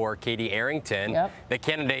stump for Katie Arrington, the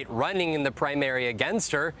candidate running in the primary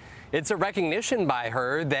against her. It's a recognition by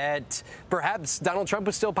her that perhaps Donald Trump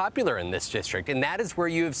was still popular in this district. And that is where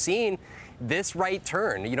you have seen this right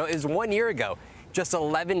turn. You know, it was 1 year ago, just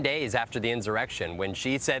 11 days after the insurrection, when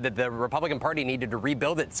she said that the Republican Party needed to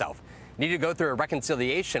rebuild itself, needed to go through a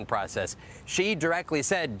reconciliation process. She directly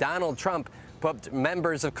said Donald Trump put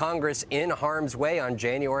members of Congress in harm's way on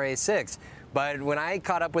January 6th. But when I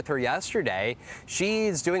caught up with her yesterday,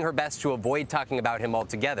 she's doing her best to avoid talking about him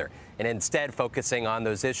altogether and instead focusing on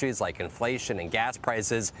those issues like inflation and gas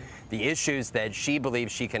prices, the issues that she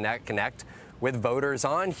believes she can connect with voters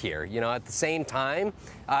on here. You know, at the same time,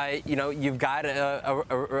 you know, you've got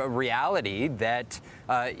a reality that,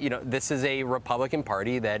 you know, this is a Republican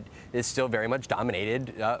Party that is still very much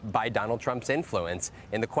dominated by Donald Trump's influence.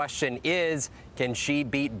 And the question is, can she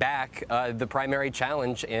beat back the primary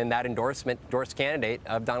challenge in that endorsed candidate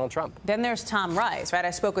of Donald Trump? Then there's Tom Rice, right?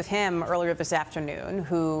 I spoke with him earlier this afternoon,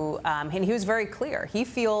 who, and he was very clear. He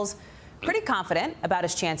feels pretty confident about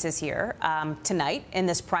his chances here tonight in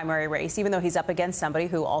this primary race, even though he's up against somebody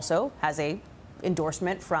who also has a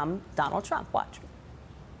endorsement from Donald Trump. Watch.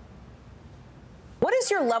 What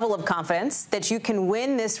is your level of confidence that you can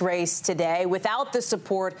win this race today without the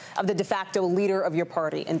support of the de facto leader of your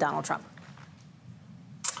party in Donald Trump?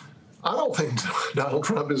 I don't think Donald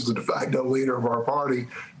Trump is the de facto leader of our party.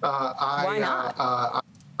 Why not?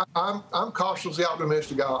 I'm cautiously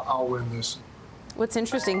optimistic I'll win this. What's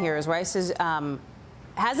interesting here is Rice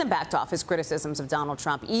hasn't backed off his criticisms of Donald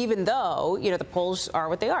Trump, even though, you know, the polls are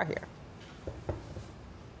what they are here.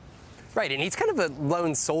 Right, and he's kind of a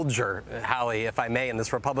lone soldier, Hallie, if I may, in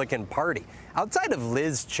this Republican Party. Outside of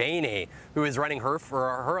Liz Cheney, who is running for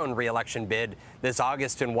her own re-election bid this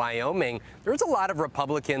August in Wyoming, there's a lot of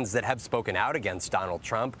Republicans that have spoken out against Donald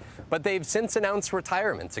Trump, but they've since announced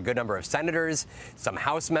retirements. A good number of senators, some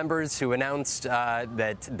House members who announced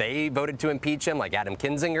that they voted to impeach him, like Adam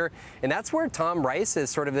Kinzinger. And that's where Tom Rice is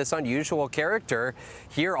sort of this unusual character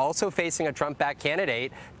here, also facing a Trump-backed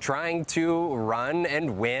candidate, trying to run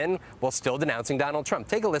and win while still denouncing Donald Trump.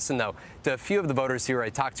 Take a listen, though, to a few of the voters who I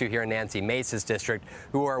talked to here in Nancy Mace's district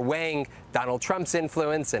who are weighing Donald Trump's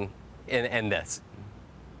influence and this.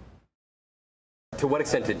 To what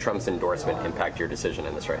extent did Trump's endorsement impact your decision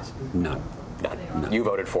in this race? None. None. No. You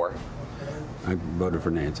voted for? I voted for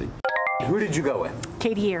Nancy. Who did you go with?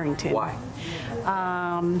 Katie Arrington. Why?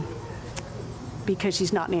 Because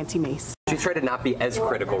she's not Nancy Mace. She tried to not be as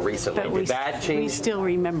critical recently. But did that change? We still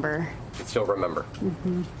remember. You still remember.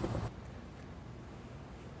 Mm-hmm.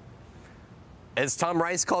 As Tom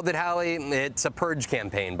Rice called it, Hallie, it's a purge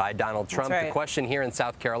campaign by Donald Trump. That's right. The question here in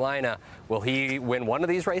South Carolina, will he win one of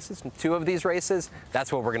these races, two of these races?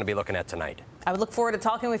 That's what we're going to be looking at tonight. I would look forward to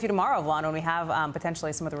talking with you tomorrow, Vaughn, when we have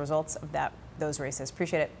potentially some of the results of those races.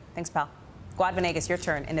 Appreciate it. Thanks, pal. Guad Venegas, your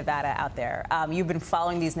turn in Nevada out there. You've been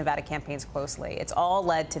following these Nevada campaigns closely. It's all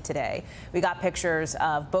led to today. We got pictures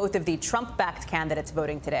of both of the Trump-backed candidates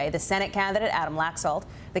voting today, the Senate candidate, Adam Laxalt,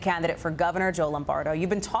 the candidate for governor, Joe Lombardo. You've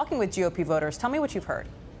been talking with GOP voters. Tell me what you've heard.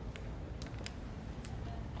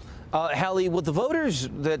 Hallie, well, the voters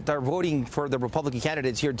that are voting for the Republican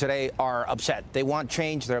candidates here today are upset. They want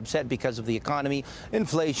change. They're upset because of the economy,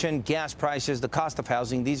 inflation, gas prices, the cost of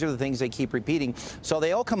housing. These are the things they keep repeating. So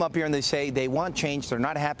they all come up here and they say they want change. They're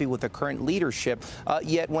not happy with the current leadership.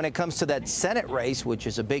 Yet when it comes to that Senate race, which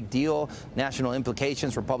is a big deal, national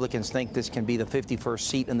implications, Republicans think this can be the 51st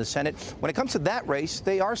seat in the Senate. When it comes to that race,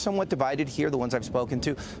 they are somewhat divided here, the ones I've spoken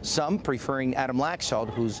to. Some preferring Adam Laxalt,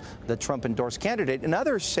 who's the Trump-endorsed candidate, and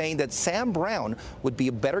others saying that Sam Brown would be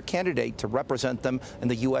a better candidate to represent them in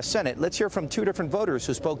the U.S. Senate. Let's hear from two different voters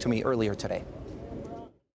who spoke to me earlier today.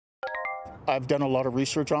 I've done a lot of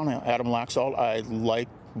research on Adam Laxalt. I like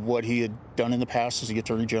what he had done in the past as the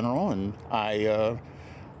Attorney General, and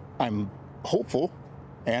I'm hopeful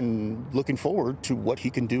and looking forward to what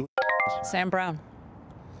he can do. Sam Brown,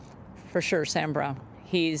 for sure. Sam Brown.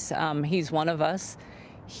 He's one of us.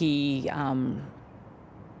 He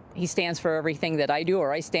stands for everything that I do,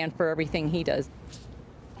 or I stand for everything he does.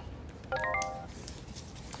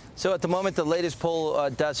 So at the moment, the latest poll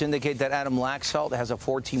does indicate that Adam Laxalt has a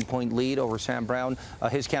 14-point lead over Sam Brown.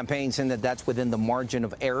 His campaign saying that that's within the margin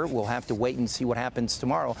of error. We'll have to wait and see what happens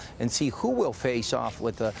tomorrow and see who will face off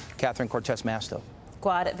with Catherine Cortez Masto.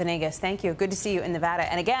 Guad Venegas, thank you. Good to see you in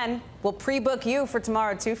Nevada. And again, we'll pre-book you for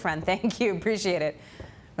tomorrow too, friend. Thank you. Appreciate it.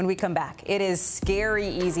 When we come back, it is scary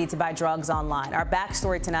easy to buy drugs online. Our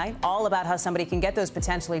backstory tonight, all about how somebody can get those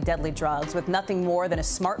potentially deadly drugs with nothing more than a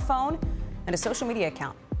smartphone and a social media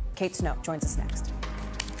account. Kate Snow joins us next.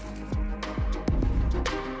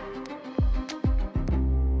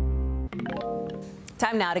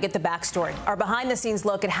 Time now to get the backstory, our behind-the-scenes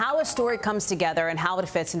look at how a story comes together and how it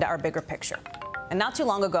fits into our bigger picture. And not too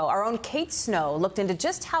long ago, our own Kate Snow looked into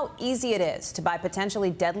just how easy it is to buy potentially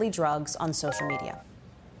deadly drugs on social media.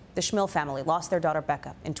 The Schmill family lost their daughter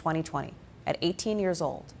Becca in 2020 at 18 years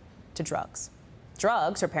old to drugs.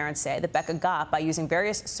 Drugs, her parents say, that Becca got by using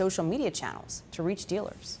various social media channels to reach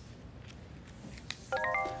dealers.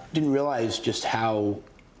 Didn't realize just how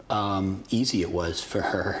easy it was for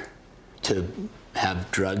her to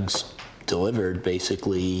have drugs delivered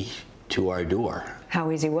basically to our door.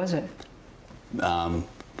 How easy was it?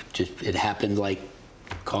 It happened like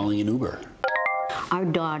calling an Uber. Our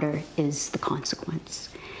daughter is the consequence.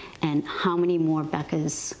 And how many more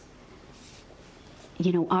Beccas,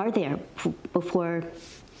 are there before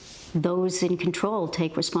those in control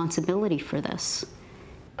take responsibility for this?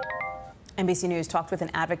 NBC News talked with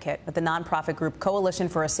an advocate with the nonprofit group Coalition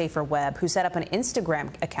for a Safer Web, who set up an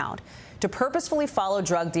Instagram account to purposefully follow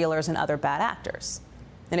drug dealers and other bad actors.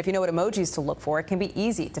 And if you know what emojis to look for, it can be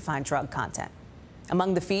easy to find drug content.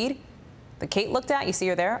 Among the feed that Kate looked at, you see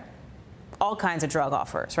her there, all kinds of drug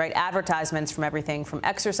offers, right? Advertisements from everything from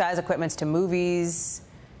exercise equipments to movies.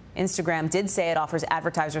 Instagram did say it offers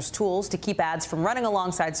advertisers tools to keep ads from running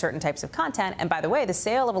alongside certain types of content. And by the way, the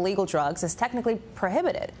sale of illegal drugs is technically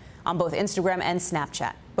prohibited on both Instagram and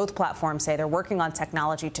Snapchat. Both platforms say they're working on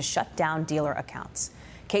technology to shut down dealer accounts.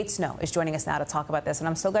 Kate Snow is joining us now to talk about this. And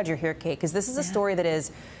I'm so glad you're here, Kate, because this is a story that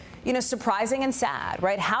is, surprising and sad,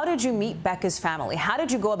 right? How did you meet Becca's family? How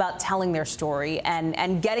did you go about telling their story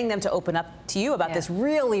and getting them to open up to you about this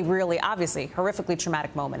really, really, obviously, horrifically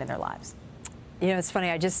traumatic moment in their lives? It's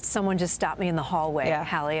funny. Someone just stopped me in the hallway,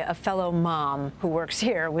 Hallie. A fellow mom who works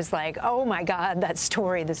here was like, "Oh my God, that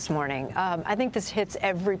story this morning." I think this hits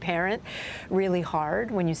every parent really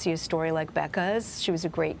hard when you see a story like Becca's. She was a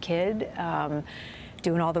great kid,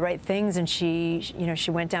 doing all the right things, and she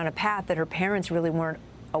went down a path that her parents really weren't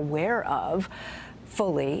aware of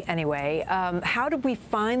fully anyway. How did we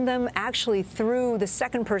find them? Actually, through the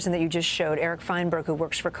second person that you just showed, Eric Feinberg, who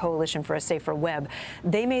works for Coalition for a Safer Web.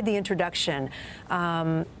 They made the introduction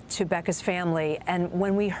to Becca's family, and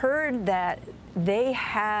when we heard that they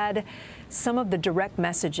had some of the direct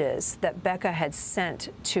messages that Becca had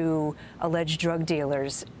sent to alleged drug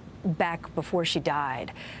dealers back before she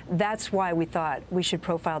died, that's why we thought we should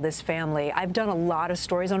profile this family. I've done a lot of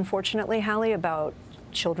stories, unfortunately, Hallie, about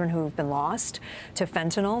children who've been lost to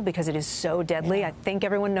fentanyl because it is so deadly. I think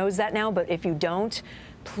everyone knows that now, but if you don't,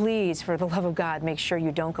 please, for the love of God, make sure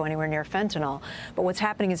you don't go anywhere near fentanyl. But what's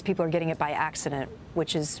happening is people are getting it by accident,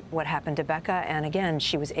 which is what happened to Becca. And again,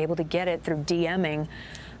 she was able to get it through DMing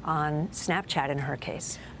on Snapchat in her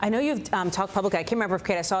case. I know you've talked publicly. I can't remember if,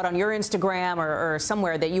 Kate, I saw it on your Instagram or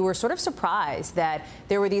somewhere that you were sort of surprised that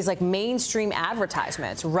there were these mainstream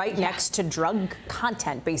advertisements right next to drug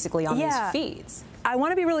content basically on these feeds. I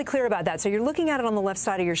want to be really clear about that. So you're looking at it on the left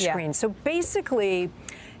side of your screen. So basically,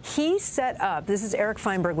 he set up, this is Eric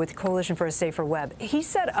Feinberg with Coalition for a Safer Web. He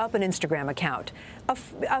set up an Instagram account,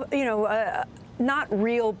 not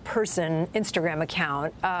real person Instagram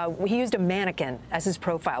account. He used a mannequin as his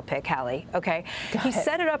profile pic, Hallie, okay? He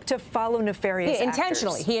set it up to follow nefarious actors.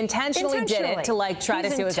 Intentionally. He intentionally did it to, like, try to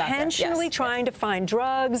see what was out there. He's intentionally trying to find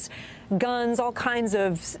drugs, guns, all kinds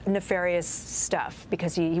of nefarious stuff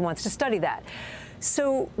because he wants to study that.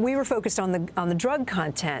 So we were focused on the drug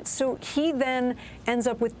content. So he then ends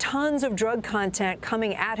up with tons of drug content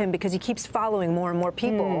coming at him because he keeps following more and more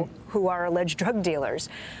people who are alleged drug dealers.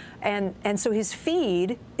 And so his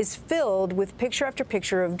feed is filled with picture after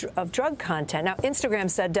picture of drug content. Now,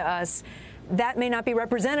 Instagram said to us, that may not be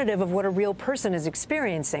representative of what a real person is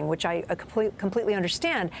experiencing, which I completely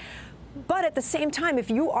understand. But at the same time,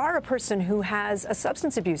 if you are a person who has a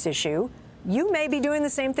substance abuse issue, you may be doing the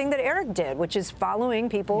same thing that Eric did, which is following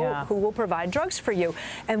people who will provide drugs for you.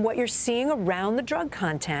 And what you're seeing around the drug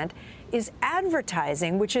content is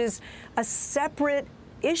advertising, which is a separate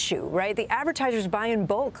issue, right? The advertisers buy in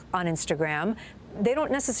bulk on Instagram. They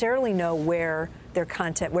don't necessarily know where their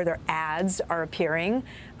content, where their ads are appearing.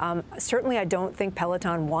 Certainly, I don't think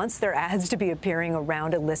Peloton wants their ads to be appearing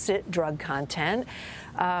around illicit drug content.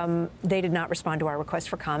 They did not respond to our request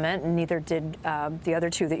for comment, and neither did the other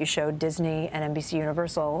two that you showed, Disney and NBC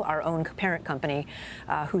Universal, our own parent company,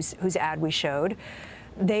 whose ad we showed.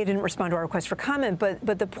 They didn't respond to our request for comment,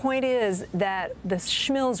 but the point is that the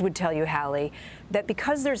schmills would tell you, Hallie, that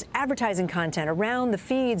because there's advertising content around the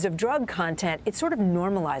feeds of drug content, it sort of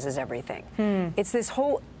normalizes everything. It's this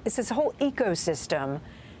whole ecosystem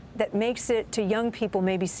that makes it to young people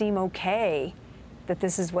maybe seem okay that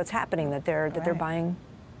this is what's happening, that they're buying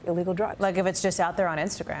illegal drugs. Like if it's just out there on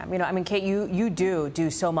Instagram. You know, I mean, Kate, you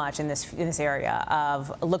do so much in this area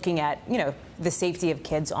of looking at, you know, the safety of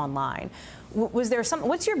kids online. Was there some?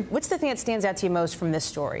 What's the thing that stands out to you most from this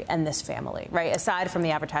story and this family, right? Aside from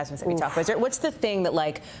the advertisements that we talked about, what's the thing that,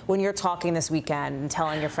 like, when you're talking this weekend and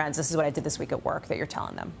telling your friends, this is what I did this week at work, that you're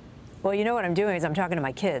telling them? Well, you know what I'm doing is I'm talking to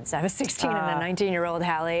my kids. I have a 16 and a 19-year-old,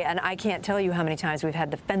 Hallie, and I can't tell you how many times we've had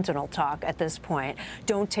the fentanyl talk at this point.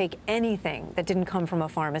 Don't take anything that didn't come from a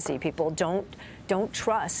pharmacy, people. Don't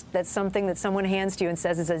trust that something that someone hands to you and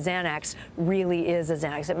says is a Xanax really is a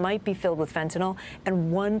Xanax. It might be filled with fentanyl,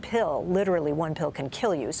 and one pill, literally one pill, can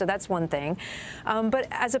kill you. So that's one thing. But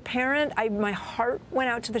as a parent, my heart went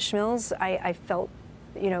out to the schmills. I felt,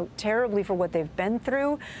 you know, terribly for what they've been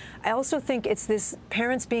through. I also think it's this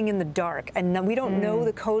parents being in the dark, and we don't know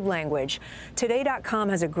the code language. Today.com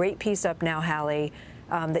has a great piece up now, Hallie,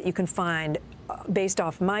 that you can find based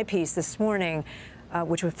off my piece this morning,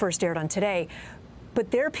 which was first aired on Today. But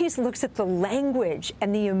their piece looks at the language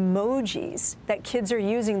and the emojis that kids are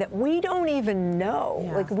using that we don't even know.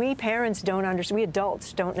 Like, we parents don't understand, we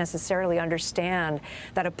adults don't necessarily understand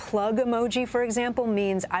that a plug emoji, for example,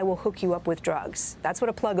 means I will hook you up with drugs. That's what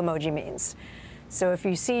a plug emoji means. So if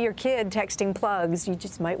you see your kid texting plugs, you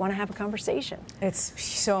just might want to have a conversation. It's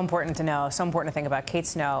so important to know, so important to think about. Kate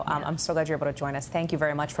Snow, I'm so glad you're able to join us. Thank you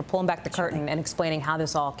very much for pulling back the curtain and explaining how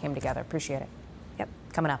this all came together. Appreciate it. Yep.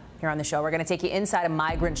 Coming up here on the show, we're going to take you inside a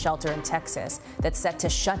migrant shelter in Texas that's set to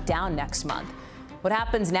shut down next month. What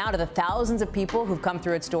happens now to the thousands of people who've come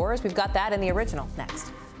through its doors? We've got that in the original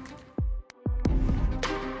next.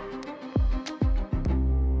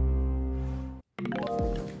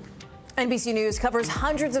 NBC News covers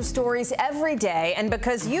hundreds of stories every day, and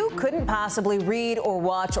because you couldn't possibly read or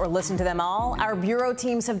watch or listen to them all, our bureau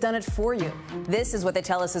teams have done it for you. This is what they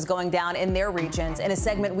tell us is going down in their regions in a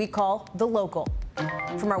segment we call The Local.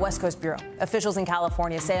 From our West Coast Bureau, officials in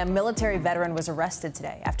California say a military veteran was arrested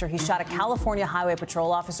today after he shot a California Highway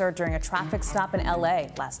Patrol officer during a traffic stop in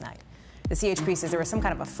L.A. last night. The CHP says there was some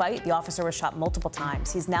kind of a fight. The officer was shot multiple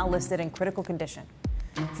times. He's now listed in critical condition.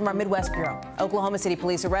 From our Midwest Bureau, Oklahoma City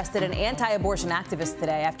police arrested an anti-abortion activist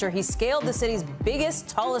today after he scaled the city's biggest,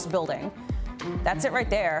 tallest building. That's it right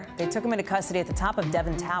there. They took him into custody at the top of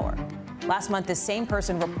Devon Tower. Last month, this same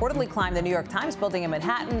person reportedly climbed the New York Times building in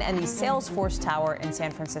Manhattan and the Salesforce Tower in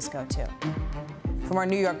San Francisco, too. From our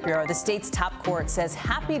New York Bureau, the state's top court says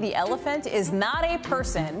Happy the elephant is not a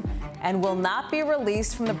person and will not be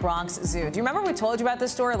released from the Bronx Zoo. Do you remember we told you about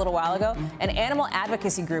this story a little while ago? An animal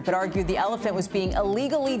advocacy group had argued the elephant was being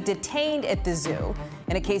illegally detained at the zoo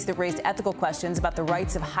in a case that raised ethical questions about the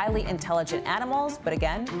rights of highly intelligent animals. But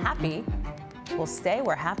again, Happy will stay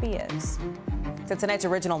where Happy is. So tonight's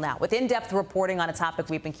original now, with in-depth reporting on a topic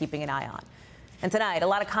we've been keeping an eye on. And tonight, a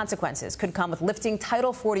lot of consequences could come with lifting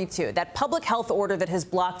Title 42, that public health order that has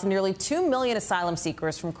blocked nearly 2 million asylum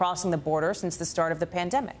seekers from crossing the border since the start of the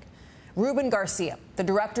pandemic. Ruben Garcia, the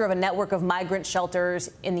director of a network of migrant shelters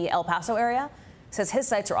in the El Paso area, says his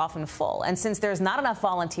sites are often full. And since there's not enough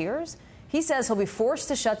volunteers, He says he'll be forced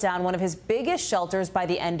to shut down one of his biggest shelters by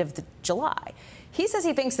the end of July. He says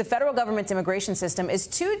he thinks the federal government's immigration system is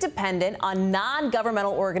too dependent on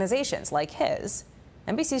non-governmental organizations like his.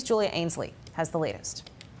 NBC's Julia Ainsley has the latest.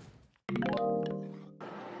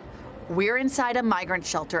 We're inside a migrant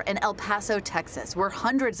shelter in El Paso, Texas, where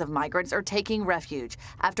hundreds of migrants are taking refuge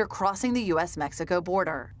after crossing the U.S.-Mexico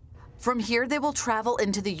border. From here, they will travel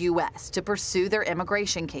into the U.S. to pursue their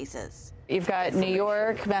immigration cases. You've got New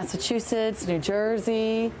York, Massachusetts, New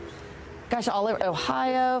Jersey, gosh, all over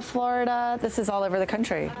Ohio, Florida. This is all over the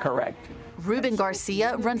country. Correct. Ruben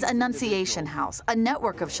Garcia runs Annunciation House, a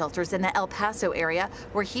network of shelters in the El Paso area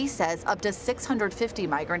where he says up to 650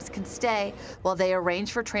 migrants can stay while they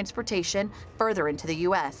arrange for transportation further into the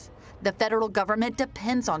U.S. The federal government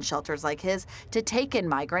depends on shelters like his to take in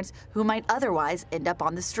migrants who might otherwise end up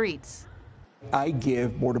on the streets. I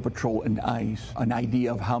give Border Patrol and ICE an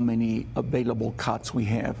idea of how many available cots we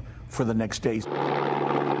have for the next days.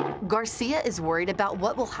 Garcia is worried about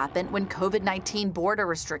what will happen when COVID-19 border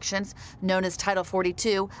restrictions, known as Title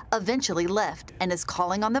 42, eventually lift, and is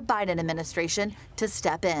calling on the Biden administration to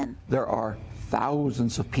step in. There are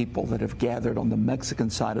thousands of people that have gathered on the Mexican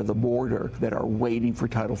side of the border that are waiting for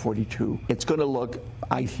Title 42. It's going to look,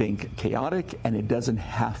 I think, chaotic, and it doesn't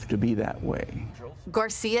have to be that way.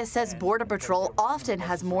 Garcia says Border Patrol often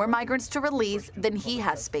has more migrants to release than he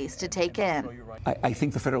has space to take in. I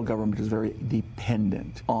think the federal government is very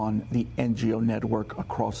dependent on the NGO network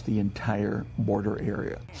across the entire border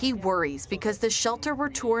area. He worries because the shelter we're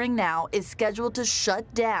touring now is scheduled to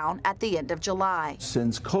shut down at the end of July.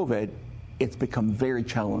 Since COVID, it's become very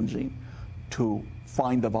challenging to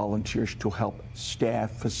find the volunteers to help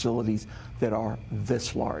staff facilities that are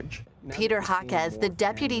this large. Peter Jaquez, the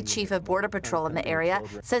deputy chief of Border Patrol in the area,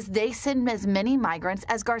 says they send as many migrants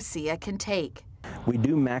as Garcia can take. We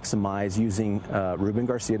do maximize using Ruben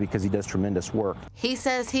Garcia because he does tremendous work. He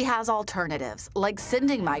says he has alternatives, like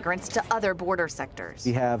sending migrants to other border sectors.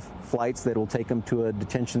 We have flights that will take them to a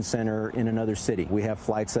detention center in another city. We have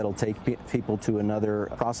flights that will take people to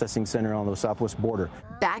another processing center on the southwest border.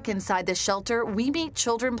 Back inside the shelter, we meet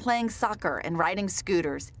children playing soccer and riding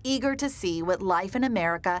scooters, eager to see what life in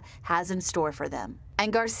America has in store for them.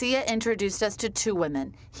 And Garcia introduced us to two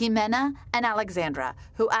women, Jimena and Alexandra,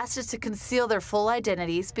 who asked us to conceal their full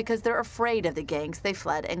identities because they're afraid of the gangs they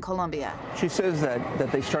fled in Colombia. She says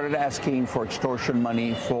that they started asking for extortion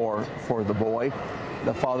money for the boy.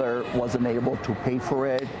 The father wasn't able to pay for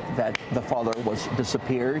it, that the father was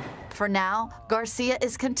disappeared. For now, Garcia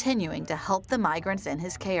is continuing to help the migrants in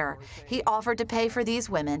his care. He offered to pay for these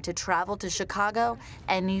women to travel to Chicago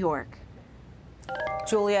and New York.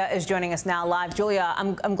 Julia is joining us now live. Julia,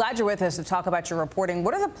 I'm glad you're with us to talk about your reporting.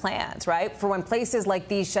 What are the plans, right, for when places like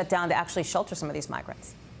these shut down to actually shelter some of these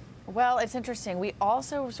migrants? Well, it's interesting. We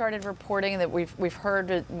also started reporting that we've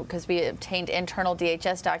heard, because we obtained internal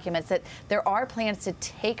DHS documents, that there are plans to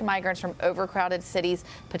take migrants from overcrowded cities,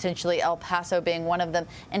 potentially El Paso being one of them,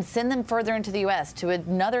 and send them further into the U.S. to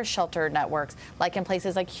another shelter networks, like in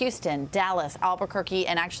places like Houston, Dallas, Albuquerque,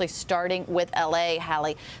 and actually starting with L.A.,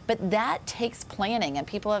 Hallie. But that takes planning, and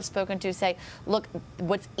people have spoken to say, look,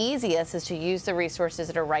 what's easiest is to use the resources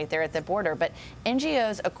that are right there at the border. But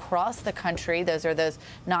NGOs across the country, those are those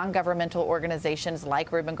non-governmental organizations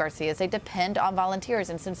like Ruben Garcia's, they depend on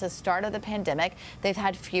volunteers. And since the start of the pandemic, they've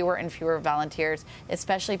had fewer and fewer volunteers,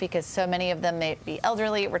 especially because so many of them may be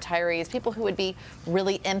elderly, retirees, people who would be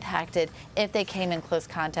really impacted if they came in close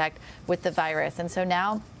contact with the virus. And so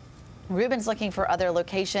now Ruben's looking for other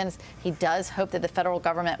locations. He does hope that the federal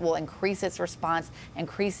government will increase its response,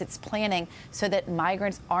 increase its planning, so that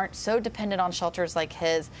migrants aren't so dependent on shelters like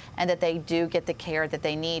his, and that they do get the care that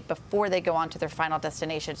they need before they go on to their final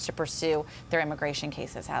destinations to pursue their immigration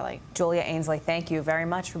cases. Hallie. Julia Ainsley, thank you very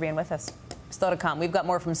much for being with us. Still to come, we've got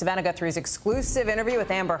more from Savannah Guthrie's exclusive interview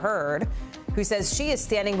with Amber Heard, who says she is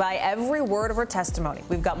standing by every word of her testimony.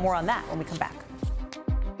 We've got more on that when we come back.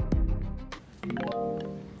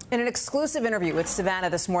 In an exclusive interview with Savannah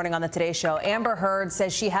this morning on the Today Show, Amber Heard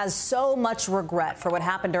says she has so much regret for what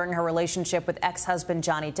happened during her relationship with ex-husband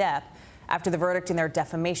Johnny Depp after the verdict in their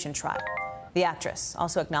defamation trial. The actress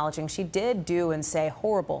also acknowledging she did do and say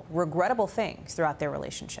horrible, regrettable things throughout their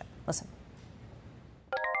relationship. Listen.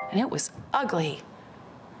 And it was ugly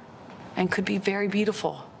and could be very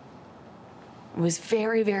beautiful. It was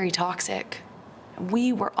very, very toxic.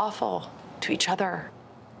 We were awful to each other.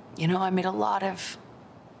 You know, I made a lot of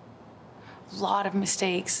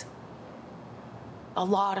mistakes. A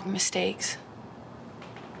lot of mistakes.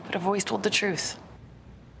 But I've always told the truth.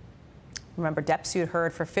 Remember, Depp sued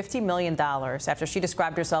Heard for $50 million after she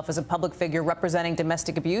described herself as a public figure representing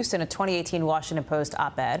domestic abuse in a 2018 Washington Post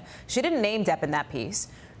op-ed. She didn't name Depp in that piece.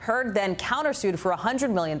 Heard then countersued for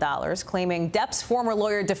 $100 million, claiming Depp's former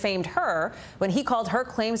lawyer defamed her when he called her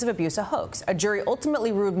claims of abuse a hoax. A jury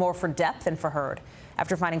ultimately ruled more for Depp than for Heard,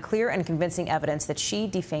 after finding clear and convincing evidence that she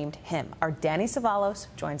defamed him. Our Danny Savalos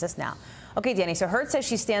joins us now. Okay, Danny, so Heard says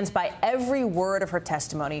she stands by every word of her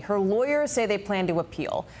testimony. Her lawyers say they plan to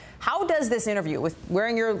appeal. How does this interview, with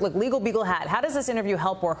wearing your legal beagle hat, how does this interview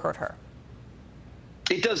help or hurt her?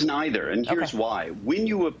 It does neither, and here's why. When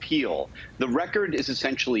you appeal, the record is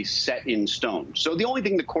essentially set in stone. So the only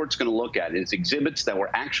thing the court's going to look at is exhibits that were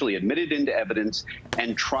actually admitted into evidence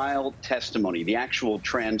and trial testimony, the actual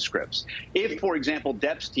transcripts. If, for example,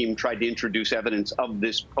 Depp's team tried to introduce evidence of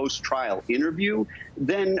this post-trial interview,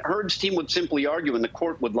 then Heard's team would simply argue, and the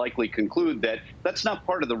court would likely conclude that that's not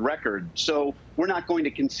part of the record. So we're not going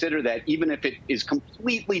to consider that, even if it is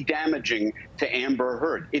completely damaging to Amber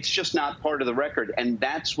Heard. It's just not part of the record, and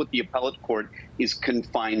that's what the appellate court is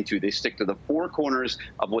confined to. They stick to the four corners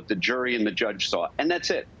of what the jury and the judge saw, and that's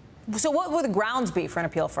it. So what would the grounds be for an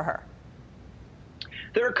appeal for her?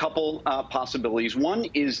 There are a couple possibilities. One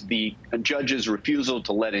is the judge's refusal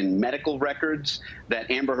to let in medical records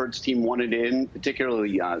that Amber Heard's team wanted in,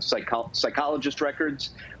 particularly psychologist records,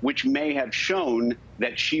 which may have shown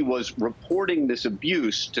that she was reporting this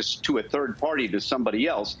abuse to a third party, to somebody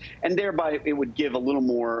else, and thereby it would give a little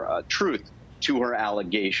more truth to her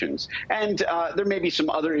allegations. And there may be some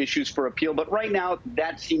other issues for appeal, but right now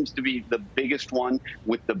that seems to be the biggest one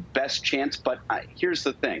with the best chance. But here's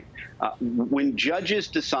the thing. When judges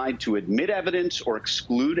decide to admit evidence or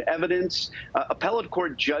exclude evidence, appellate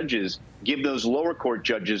court judges give those lower court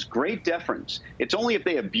judges great deference. It's only if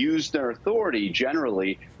they abuse their authority,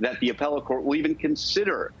 generally, that the appellate court will even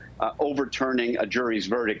consider overturning a jury's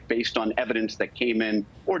verdict based on evidence that came in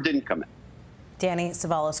or didn't come in. Danny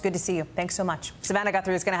Savalos, good to see you. Thanks so much. Savannah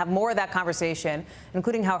Guthrie is going to have more of that conversation,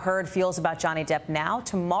 including how Heard feels about Johnny Depp now,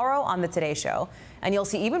 tomorrow on The Today Show. And you'll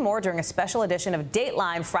see even more during a special edition of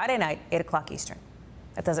Dateline Friday night, 8 o'clock Eastern.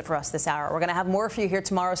 That does it for us this hour. We're going to have more for you here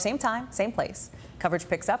tomorrow, same time, same place. Coverage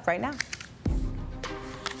picks up right now.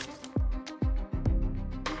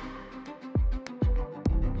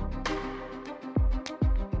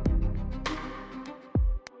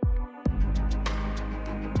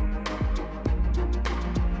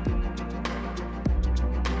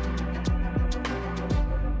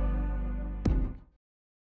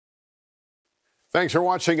 Thanks for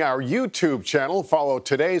watching our YouTube channel. Follow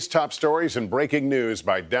today's top stories and breaking news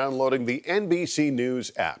by downloading the NBC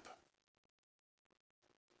News app.